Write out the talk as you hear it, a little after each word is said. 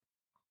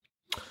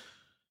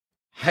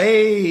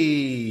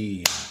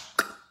Hey,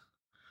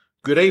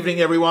 good evening,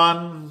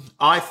 everyone.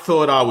 I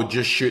thought I would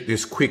just shoot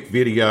this quick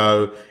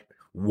video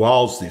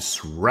whilst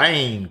this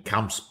rain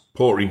comes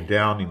pouring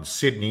down in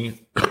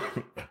Sydney.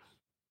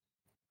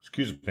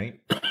 Excuse me.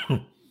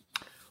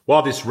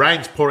 While this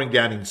rain's pouring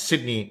down in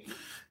Sydney,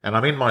 and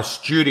I'm in my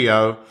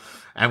studio,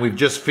 and we've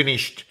just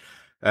finished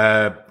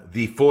the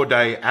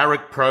 4-day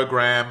ARIC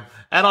program,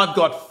 and I've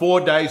got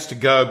 4 days to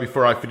go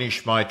before I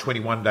finish my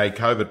 21-day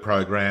COVID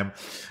program.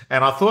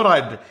 And I thought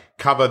I'd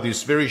cover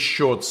this very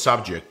short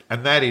subject,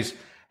 and that is,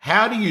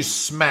 how do you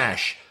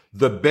smash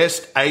the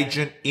best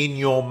agent in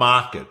your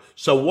market?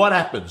 So what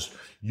happens?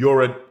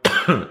 You're a,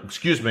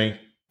 excuse me,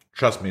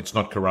 trust me, it's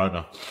not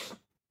Corona.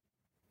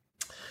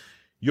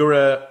 You're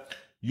a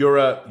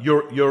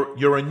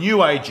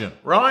new agent,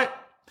 right?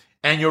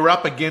 And you're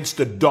up against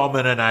a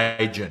dominant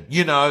agent.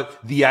 You know,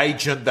 the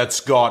agent that's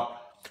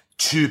got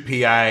 2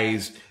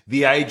 PAs,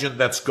 the agent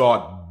that's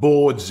got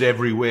boards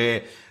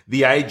everywhere,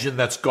 the agent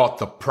that's got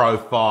the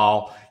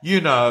profile, you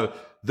know,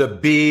 the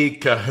big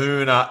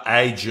kahuna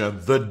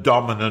agent, the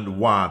dominant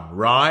one,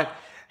 right?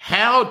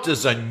 How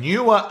does a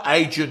newer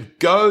agent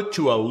go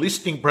to a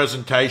listing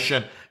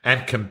presentation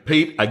and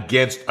compete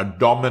against a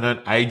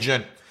dominant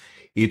agent?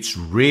 It's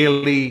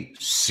really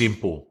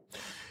simple.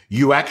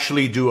 You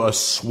actually do a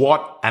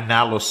SWOT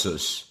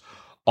analysis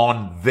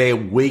on their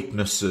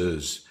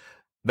weaknesses.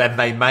 Then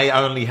they may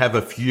only have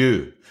a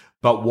few,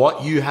 but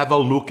what you have a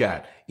look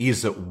at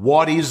is that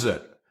what is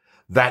it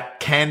that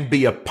can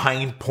be a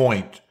pain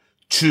point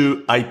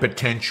to a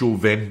potential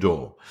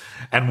vendor.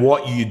 And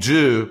what you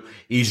do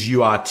is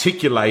you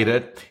articulate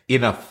it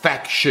in a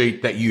fact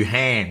sheet that you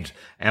hand.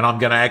 And I'm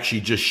going to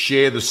actually just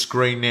share the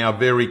screen now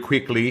very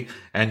quickly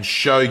and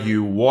show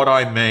you what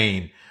I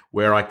mean.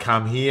 Where I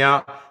come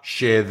here,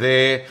 share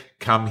there,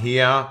 come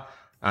here.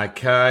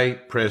 Okay,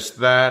 press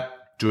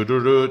that.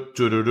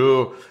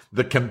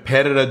 The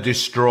competitor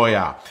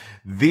destroyer.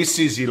 This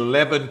is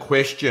 11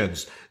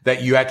 questions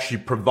that you actually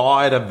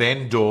provide a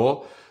vendor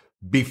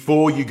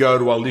before you go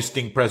to a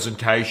listing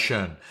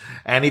presentation.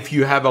 And if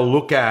you have a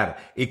look at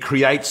it, it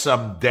creates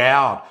some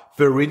doubt.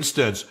 For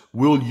instance,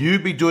 will you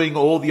be doing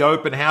all the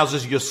open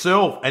houses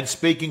yourself and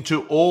speaking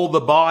to all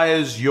the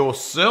buyers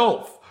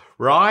yourself,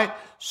 right?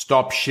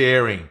 Stop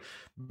sharing.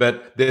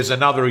 But there's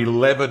another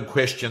 11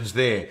 questions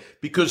there,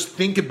 because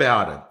think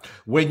about it.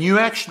 When you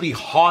actually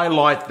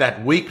highlight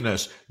that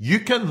weakness, you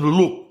can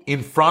look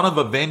in front of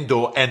a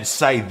vendor and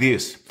say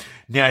this.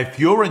 Now, if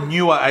you're a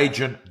newer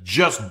agent,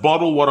 just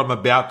bottle what I'm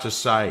about to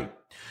say.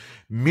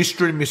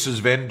 Mr. and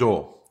Mrs.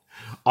 Vendor,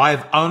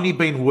 I've only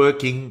been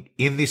working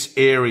in this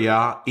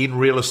area in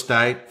real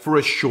estate for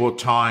a short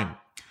time.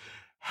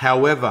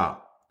 However,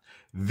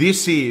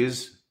 this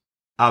is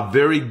a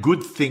very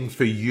good thing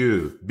for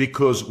you,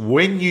 because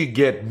when you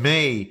get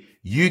me,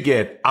 you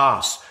get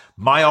us.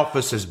 My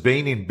office has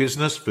been in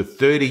business for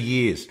 30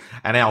 years,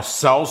 and our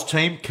sales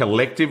team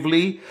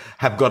collectively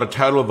have got a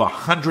total of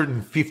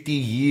 150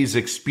 years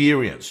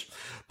experience.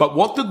 But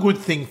what the good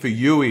thing for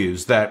you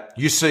is that,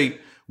 you see,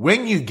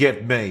 when you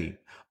get me,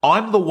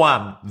 I'm the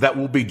one that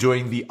will be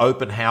doing the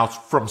open house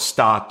from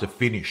start to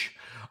finish.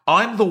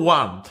 I'm the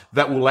one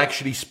that will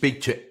actually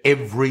speak to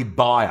every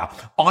buyer.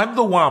 I'm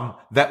the one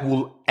that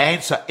will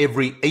answer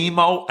every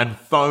email and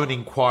phone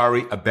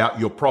inquiry about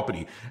your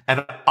property.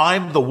 And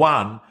I'm the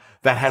one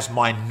that has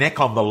my neck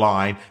on the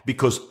line,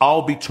 because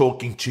I'll be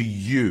talking to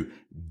you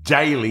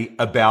daily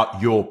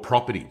about your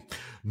property.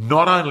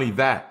 Not only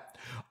that,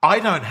 I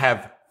don't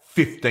have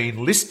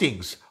 15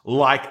 listings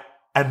like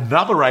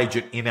another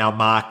agent in our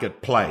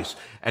marketplace.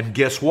 And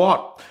guess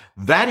what?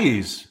 That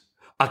is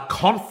a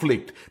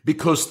conflict,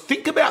 because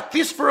think about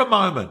this for a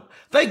moment.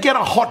 They get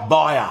a hot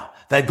buyer.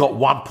 They've got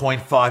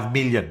 1.5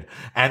 million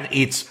and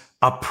it's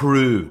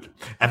approved,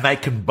 and they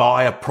can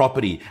buy a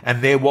property,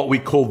 and they're what we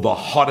call the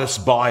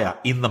hottest buyer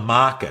in the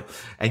market.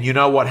 And you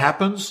know what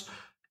happens?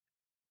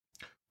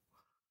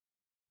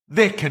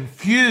 They're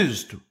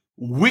confused.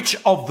 Which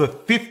of the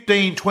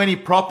 15, 20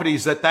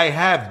 properties that they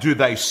have do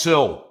they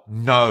sell?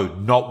 No,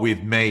 not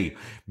with me.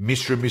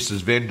 Mr. and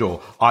Mrs. Vendor,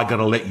 I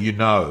gotta let you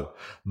know,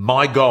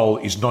 my goal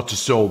is not to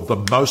sell the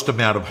most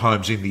amount of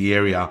homes in the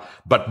area,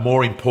 but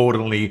more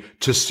importantly,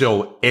 to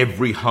sell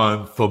every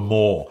home for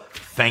more.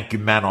 Thank you,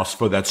 Manos,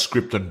 for that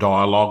script and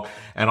dialogue.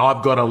 And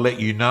I've got to let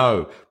you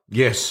know,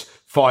 yes,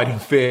 Fighting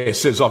Fair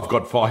says I've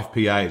got 5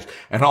 PAs,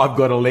 and I've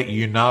got to let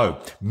you know,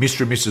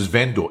 Mr. and Mrs.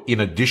 Vendor,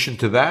 in addition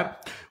to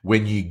that,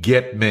 when you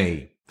get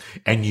me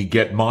and you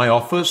get my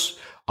office,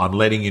 I'm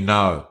letting you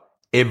know,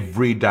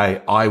 every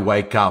day I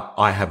wake up,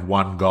 I have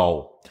one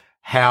goal.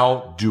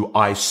 How do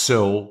I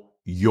sell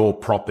your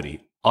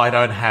property? I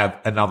don't have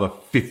another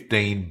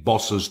 15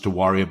 bosses to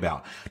worry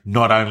about.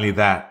 Not only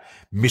that,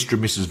 Mr.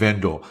 and Mrs.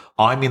 Vendor,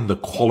 I'm in the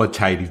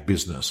qualitative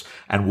business.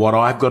 And what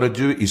I've got to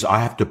do is I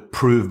have to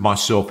prove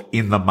myself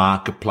in the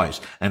marketplace.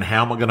 And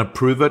how am I going to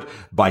prove it?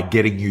 By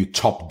getting you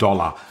top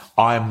dollar.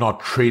 I am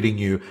not treating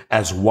you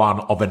as one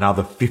of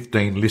another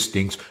 15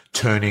 listings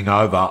turning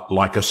over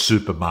like a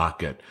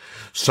supermarket.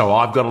 So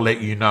I've got to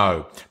let you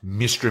know,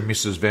 Mr. and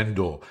Mrs.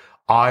 Vendor,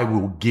 I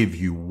will give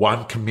you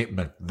one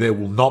commitment. There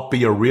will not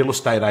be a real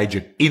estate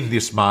agent in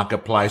this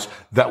marketplace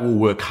that will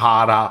work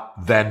harder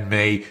than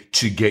me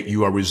to get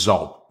you a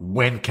result.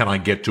 When can I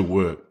get to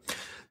work?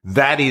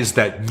 That is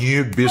that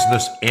new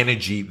business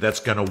energy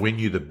that's going to win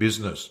you the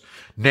business.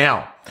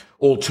 Now,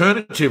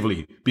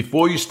 alternatively,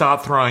 before you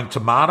start throwing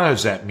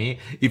tomatoes at me,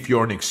 if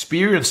you're an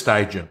experienced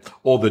agent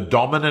or the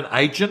dominant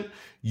agent,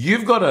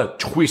 you've got to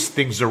twist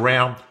things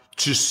around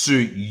to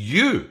suit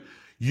you.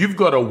 You've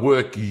got to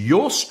work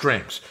your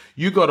strengths.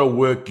 You've got to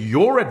work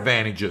your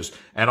advantages.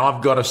 And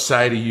I've got to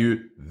say to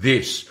you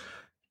this.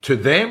 To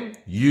them,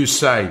 you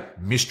say,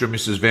 Mr. and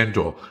Mrs.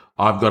 Vendor,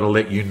 I've got to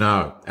let you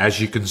know, as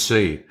you can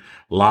see,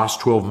 last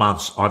 12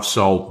 months, I've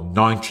sold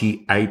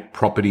 98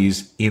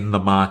 properties in the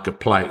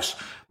marketplace.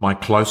 My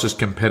closest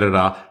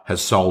competitor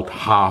has sold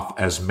half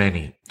as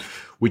many,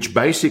 which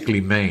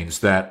basically means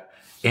that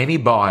any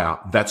buyer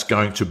that's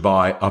going to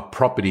buy a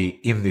property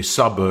in this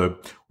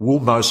suburb will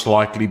most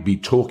likely be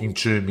talking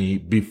to me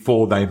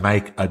before they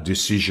make a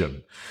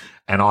decision.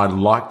 And I'd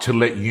like to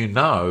let you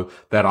know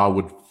that I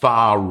would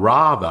far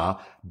rather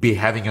be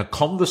having a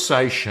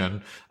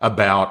conversation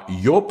about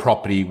your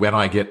property when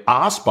I get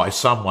asked by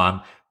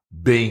someone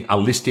being a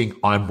listing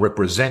I'm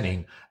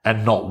representing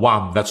and not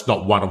one that's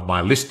not one of my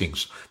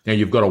listings. Now,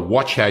 you've got to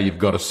watch how you've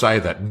got to say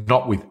that,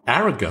 not with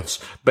arrogance,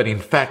 but in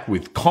fact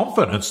with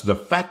confidence, the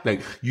fact that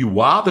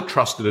you are the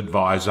trusted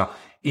advisor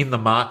in the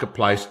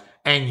marketplace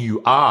and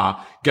you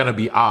are going to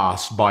be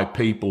asked by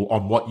people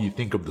on what you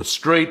think of the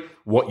street,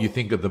 what you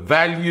think of the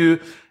value,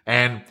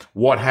 and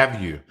what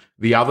have you.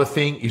 The other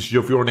thing is,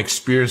 if you're an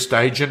experienced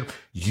agent,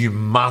 you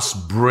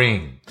must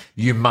bring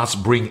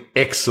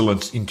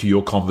excellence into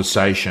your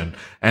conversation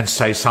and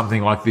say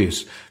something like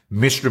this.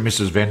 Mr. and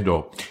Mrs.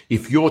 Vendor,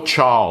 if your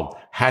child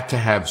had to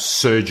have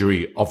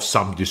surgery of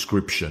some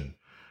description,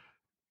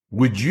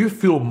 would you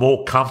feel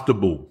more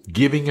comfortable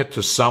giving it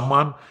to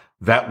someone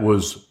that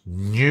was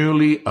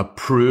newly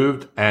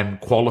approved and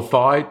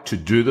qualified to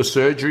do the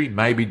surgery,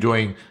 maybe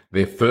doing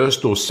their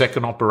first or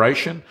second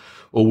operation?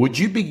 Or would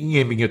you be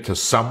giving it to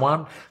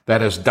someone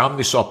that has done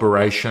this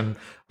operation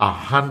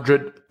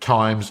 100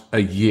 times a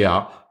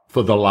year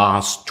for the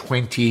last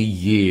 20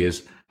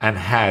 years and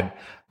had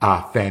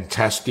a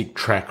fantastic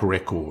track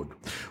record?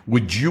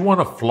 Would you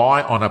want to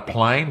fly on a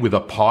plane with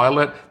a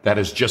pilot that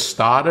has just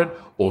started,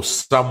 or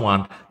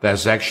someone that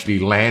has actually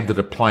landed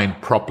a plane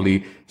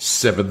properly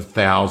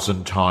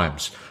 7,000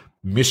 times?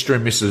 Mr.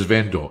 and Mrs.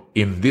 Vendor,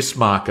 in this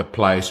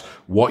marketplace,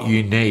 what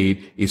you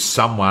need is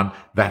someone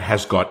that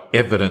has got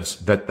evidence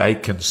that they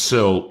can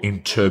sell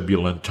in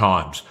turbulent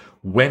times.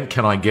 When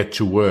can I get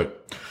to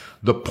work?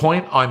 The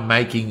point I'm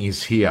making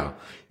is here.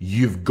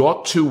 You've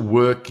got to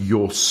work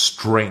your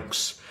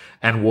strengths.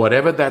 And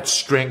whatever that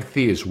strength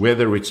is,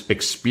 whether it's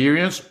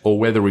experience or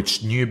whether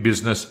it's new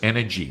business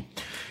energy.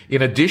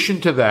 In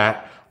addition to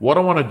that, what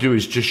I want to do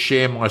is just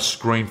share my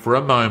screen for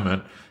a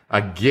moment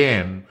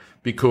again,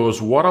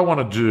 because what I want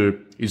to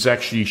do is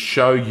actually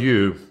show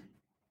you.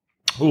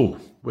 Oh,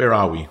 where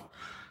are we?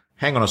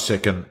 Hang on a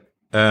second.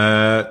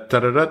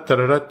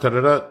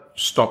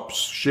 Stop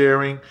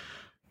sharing.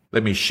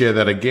 Let me share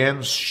that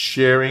again.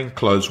 Sharing,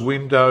 close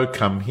window,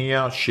 come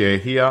here, share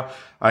here.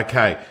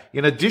 Okay.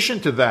 In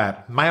addition to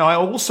that, may I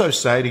also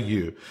say to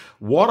you,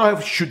 what I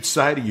should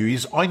say to you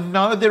is, I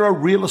know there are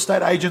real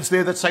estate agents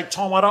there that say,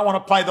 Tom, I don't want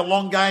to play the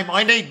long game.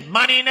 I need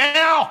money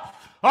now.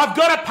 I've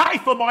got to pay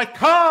for my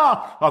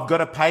car. I've got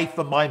to pay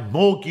for my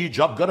mortgage.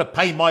 I've got to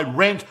pay my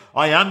rent.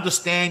 I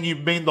understand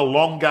you've been the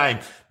long game,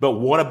 but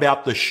what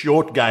about the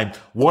short game?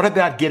 What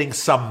about getting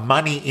some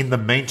money in the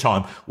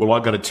meantime? Well,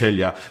 I got to tell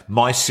you,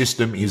 my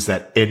system is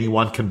that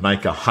anyone can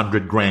make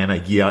 $100,000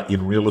 a year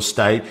in real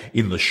estate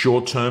in the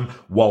short term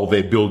while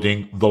they're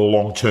building the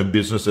long-term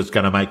business that's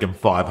going to make them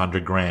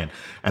 $500,000.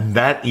 And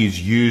that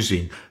is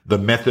using the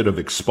method of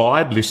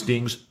expired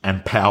listings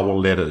and power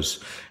letters.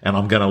 And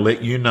I'm going to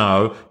let you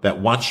know that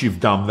once you've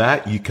done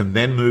that, you can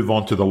then move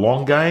on to the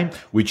long game,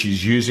 which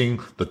is using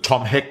the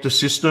Tom Hector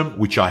system,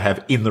 which I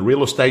have in the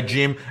real estate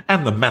gym,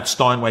 and the Matt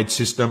Steinway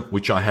system,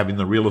 which I have in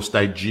the real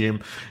estate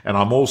gym. And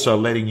I'm also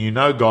letting you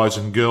know, guys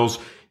and girls,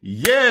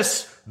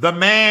 yes, the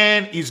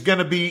man is going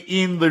to be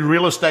in the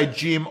real estate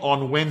gym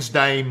on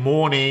Wednesday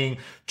morning.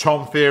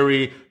 Tom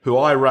Ferry, who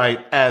I rate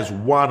as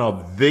one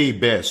of the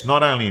best,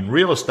 not only in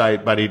real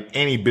estate, but in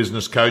any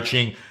business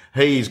coaching.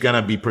 He's going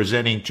to be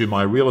presenting to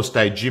my real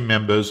estate gym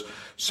members.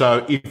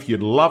 So if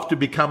you'd love to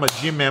become a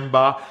gym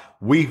member,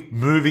 we're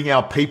moving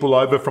our people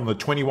over from the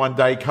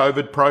 21-day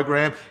COVID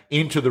program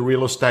into the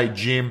real estate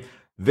gym.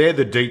 They're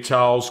the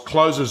details.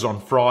 Closes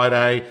on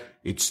Friday.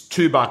 It's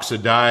 $2 a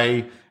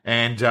day.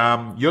 And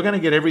you're going to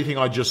get everything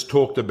I just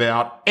talked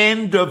about.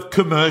 End of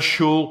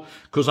commercial.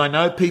 Because I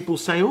know people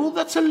say, oh,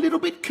 that's a little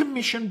bit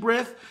commission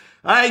breath.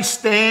 Hey,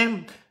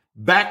 Stan,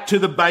 Back to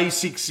the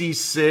basics, he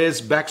says.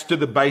 Back to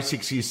the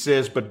basics, he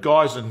says. But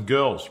guys and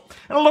girls,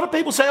 and a lot of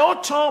people say, oh,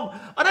 Tom,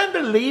 I don't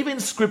believe in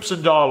scripts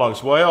and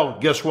dialogues. Well,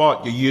 guess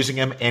what? You're using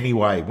them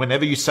anyway.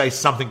 Whenever you say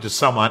something to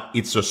someone,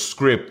 it's a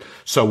script.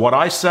 So what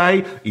I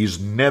say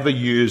is never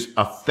use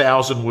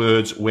 1,000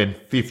 words when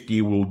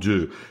 50 will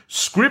do.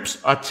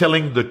 Scripts are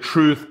telling the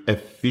truth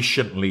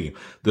efficiently.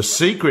 The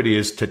secret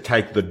is to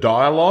take the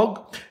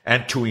dialogue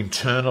and to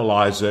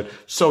internalize it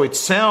so it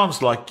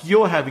sounds like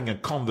you're having a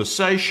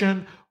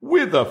conversation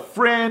with a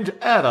friend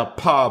at a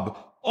pub.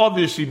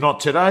 Obviously not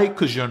today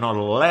because you're not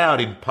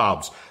allowed in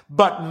pubs,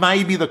 but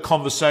maybe the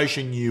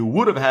conversation you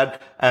would have had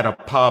at a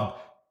pub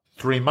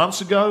 3 months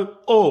ago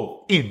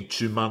or in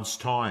 2 months'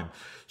 time.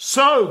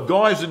 So,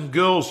 guys and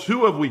girls,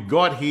 who have we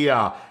got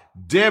here?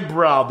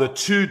 Deborah, the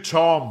two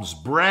Toms.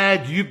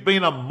 Brad, you've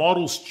been a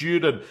model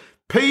student.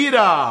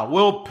 Peter,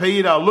 well,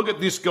 Peter, look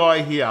at this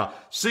guy here.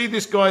 See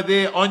this guy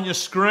there on your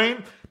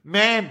screen?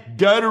 Man,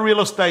 go to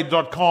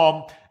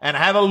realestate.com and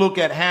have a look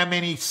at how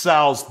many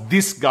sales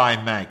this guy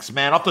makes.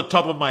 Man, off the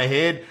top of my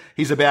head,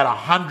 he's about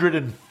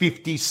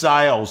 150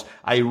 sales.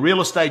 A real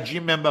estate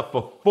gym member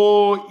for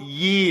 4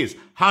 years,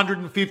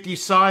 150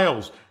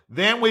 sales.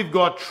 Then we've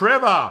got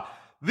Trevor.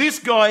 This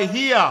guy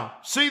here,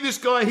 see this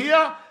guy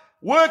here?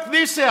 Work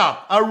this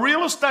out. A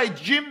real estate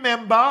gym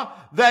member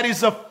that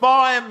is a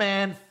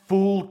fireman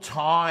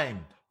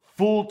full-time,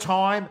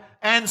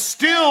 and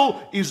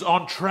still is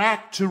on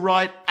track to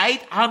write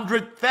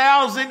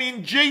 800,000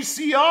 in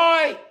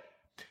GCI.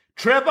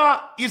 Trevor,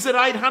 is it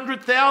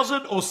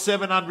 800,000 or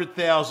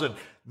 700,000?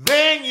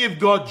 Then you've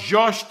got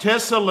Josh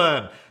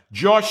Tesselin.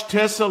 Josh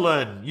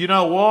Tesselin, you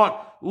know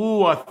what?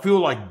 Ooh, I feel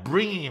like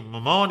bringing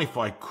him on if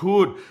I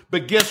could.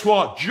 But guess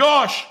what?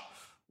 Josh,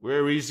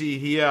 where is he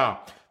here?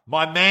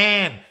 My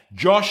man,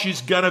 Josh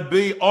is going to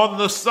be on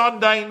the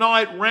Sunday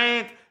night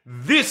rant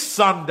this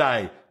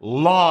Sunday,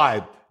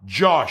 live.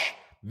 Josh,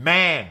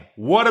 man,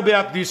 what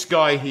about this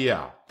guy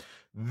here?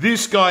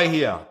 This guy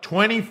here,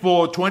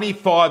 24,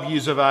 25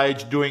 years of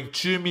age, doing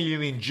 2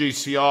 million in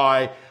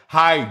GCI.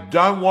 Hey,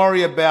 don't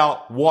worry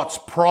about what's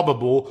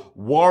probable.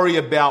 Worry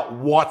about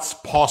what's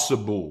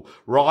possible,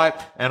 right?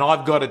 And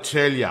I've got to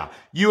tell you,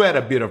 you had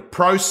a bit of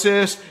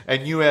process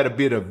and you had a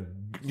bit of,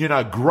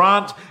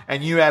 grunt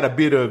and you had a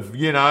bit of,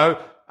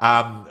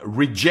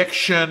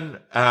 rejection,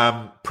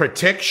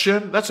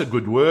 protection. That's a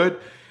good word.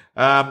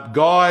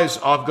 Guys,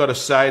 I've got to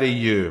say to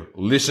you,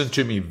 listen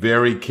to me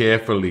very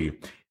carefully.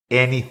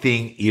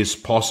 Anything is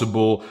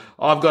possible.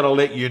 I've got to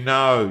let you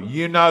know.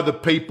 You know the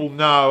people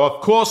know.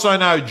 Of course I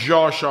know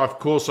Josh. Of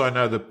course I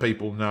know the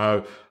people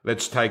know.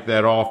 Let's take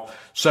that off.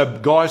 So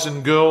guys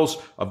and girls,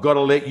 I've got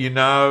to let you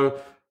know.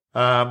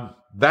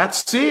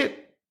 That's it.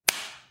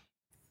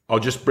 I'll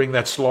just bring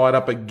that slide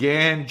up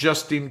again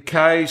just in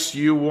case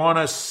you want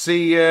to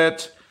see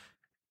it.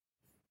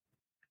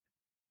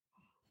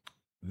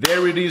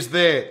 There it is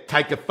there.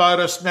 Take a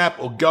photo snap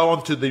or go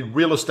on to the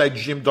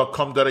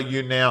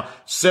realestategym.com.au now.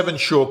 7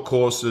 short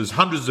courses,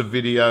 hundreds of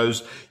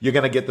videos. You're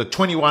going to get the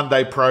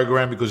 21-day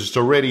program because it's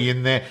already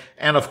in there.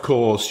 And of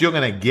course, you're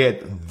going to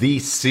get the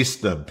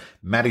system,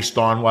 Matty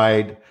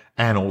Steinwade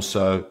and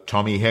also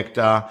Tommy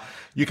Hector.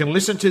 You can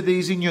listen to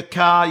these in your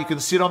car. You can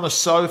sit on the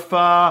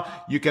sofa.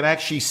 You can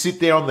actually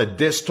sit there on the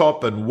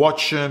desktop and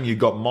watch them. You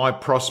got My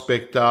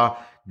Prospector.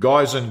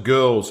 Guys and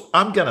girls,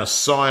 I'm going to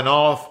sign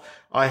off.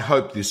 I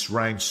hope this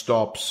rain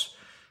stops.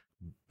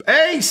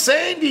 Hey,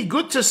 Sandy,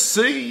 good to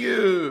see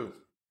you.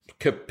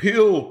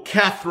 Kapil,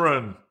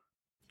 Catherine,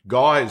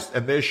 guys,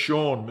 and there's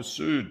Sean,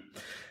 Masood.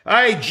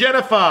 Hey,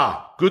 Jennifer,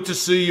 good to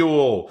see you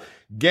all.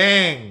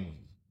 Gang,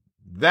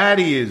 that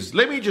is,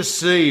 let me just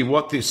see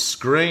what this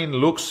screen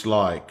looks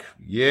like.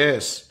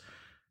 Yes.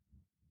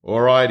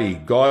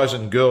 Alrighty, guys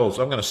and girls,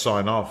 I'm going to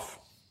sign off.